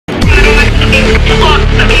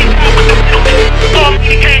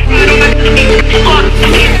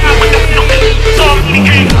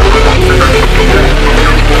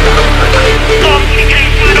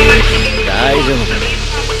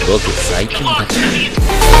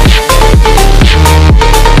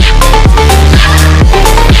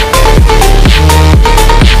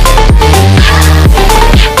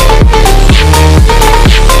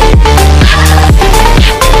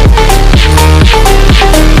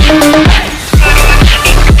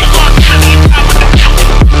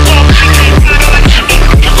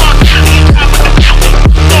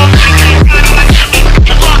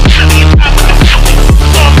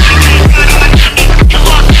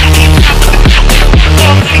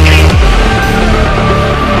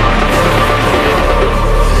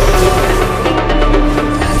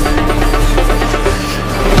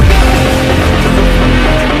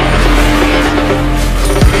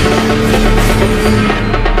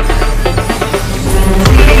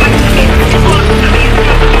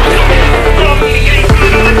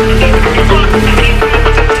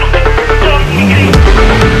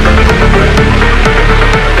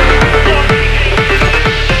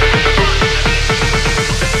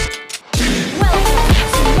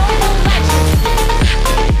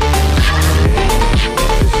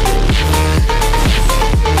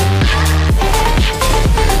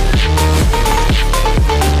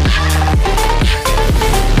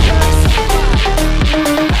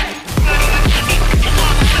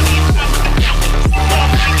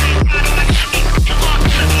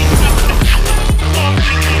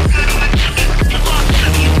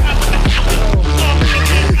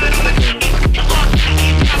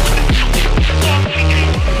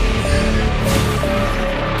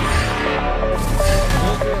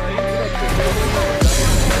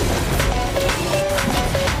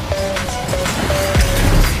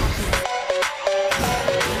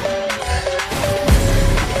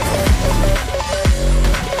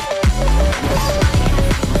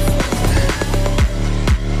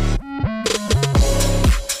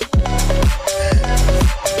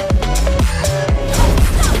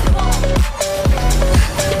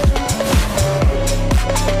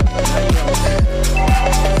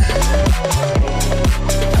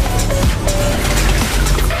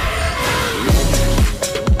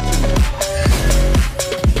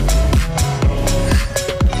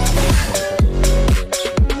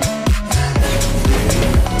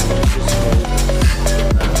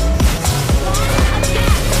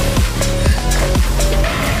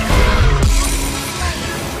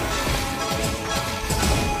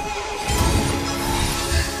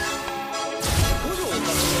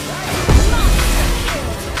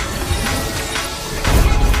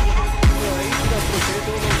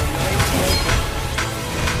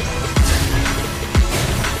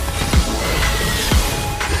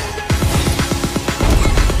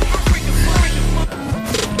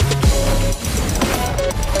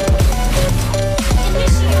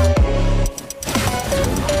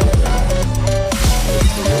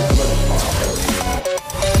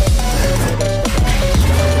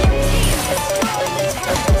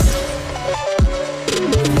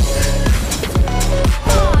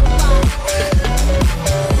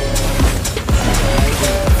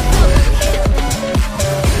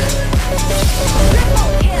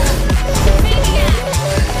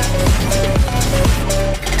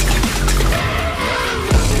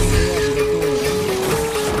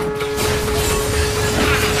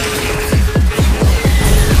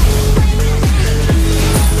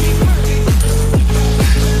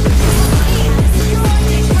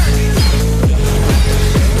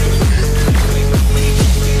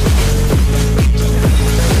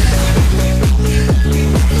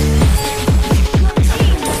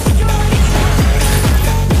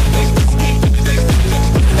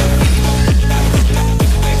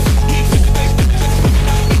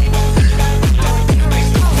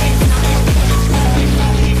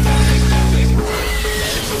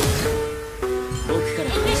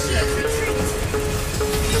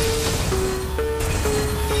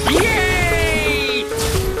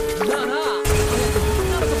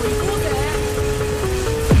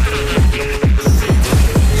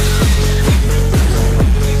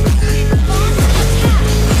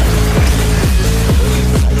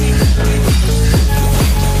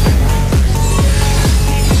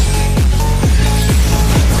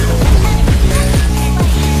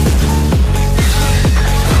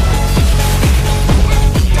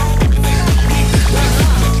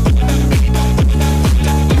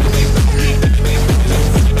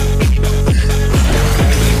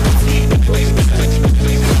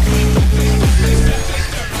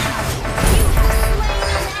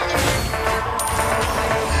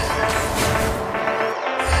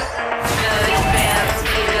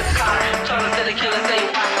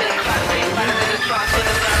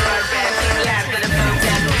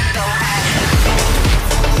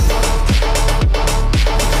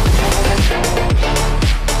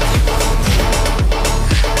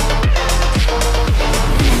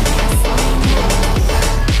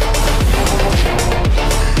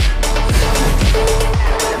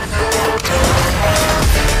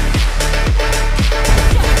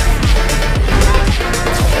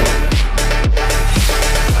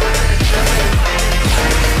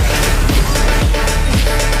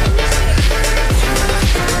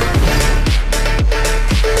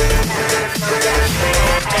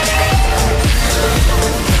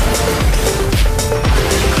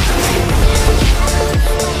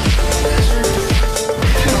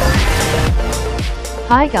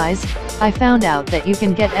Hi guys, I found out that you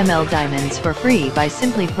can get ML diamonds for free by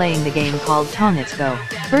simply playing the game called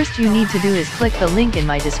𝗤𝗨𝗘𝗦𝗧𝗜𝗢. First you need to do is click the link in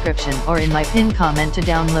my description or in my pinned comment to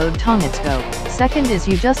download 𝗤𝗨𝗘𝗦𝗧𝗜𝗢. Second is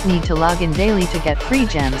you just need to log in daily to get free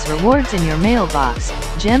gems rewards in your mailbox.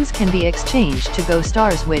 Gems can be exchanged to Go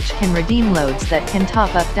Stars which can redeem loads that can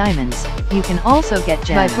top up diamonds. You can also get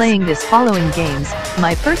gems by playing this following games.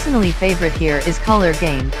 My personally favorite here is color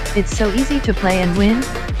game. It's so easy to play and win.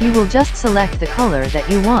 You will just select the color that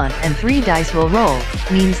you want and 3 dice will roll,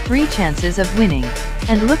 means 3 chances of winning.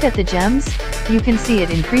 And look at the gems. You can see it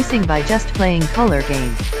increasing by just playing color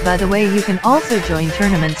game. By the way, you can also join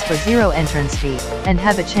tournaments for 0 entrance fee, and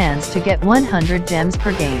have a chance to get 100 gems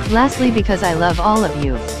per game. Lastly, because I love all of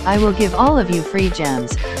you, I will give all of you free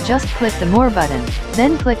gems. Just click the more button,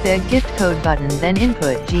 then click the gift code button, then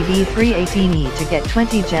input GB318E to get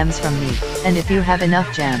 20 gems from me. And if you have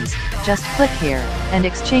enough gems, just click here, and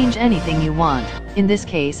exchange anything you want. In this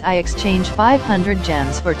case I exchange 500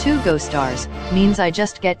 gems for 2 Go Stars, means I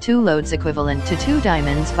just get 2 loads equivalent to 2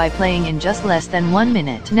 diamonds by playing in just less than 1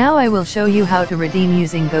 minute. Now I will show you how to redeem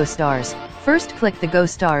using Go Stars. First click the Go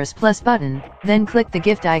Stars plus button, then click the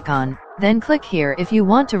gift icon, then click here if you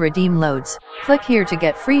want to redeem loads. Click here to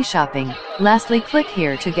get free shopping. Lastly, click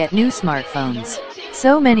here to get new smartphones.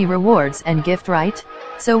 So many rewards and gift, right?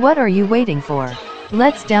 So what are you waiting for?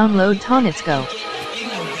 Let's download 𝗤𝗨𝗘𝗦𝗧𝗜𝗢.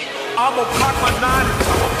 I'm gonna cock my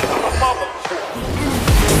 9